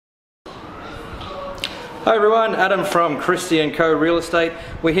Hi everyone, Adam from Christie & Co Real Estate.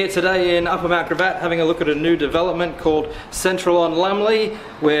 We're here today in Upper Mount Gravett having a look at a new development called Central on Lumley.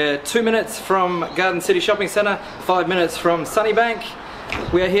 We're 2 minutes from Garden City Shopping Centre, 5 minutes from Sunnybank.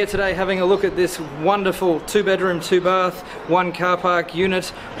 We are here today having a look at this wonderful 2-bedroom, 2-bath, 1 car park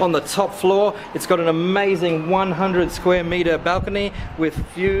unit on the top floor. It's got an amazing 100 square metre balcony with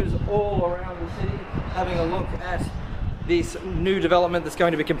views all around the city. Having a look at this new development that's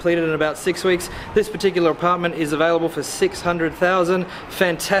going to be completed in about 6 weeks. This particular apartment is available for $600,000.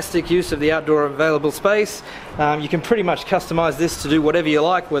 Fantastic use of the outdoor available space. You can pretty much customize this to do whatever you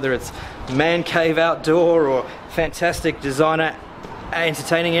like, whether it's man cave outdoor or fantastic designer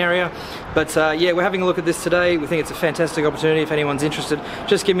entertaining area. But yeah, we're having a look at this today. We think it's a fantastic opportunity. If anyone's interested,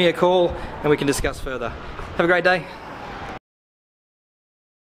 just give me a call and we can discuss further. Have a great day.